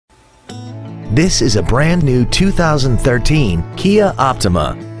This is a brand new 2013 Kia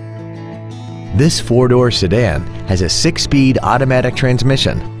Optima. This four-door sedan has a 6-speed automatic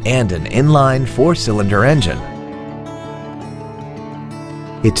transmission and an inline 4-cylinder engine.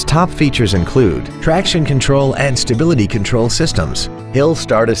 Its top features include traction control and stability control systems, hill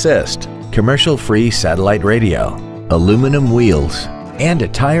start assist, commercial-free satellite radio, aluminum wheels, and a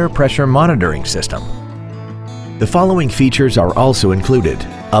tire pressure monitoring system. The following features are also included: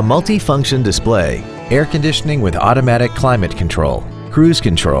 a multi-function display, air conditioning with automatic climate control, cruise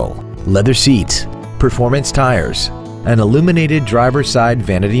control, leather seats, performance tires, an illuminated driver's side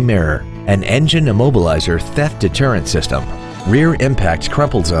vanity mirror, an engine immobilizer theft deterrent system, rear impact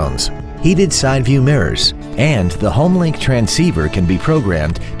crumple zones, heated side view mirrors, and the HomeLink transceiver can be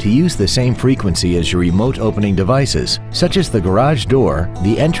programmed to use the same frequency as your remote opening devices, such as the garage door,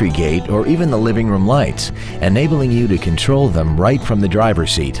 the entry gate, or even the living room lights, enabling you to control them right from the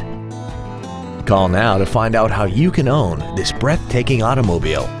driver's seat. Call now to find out how you can own this breathtaking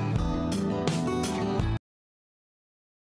automobile.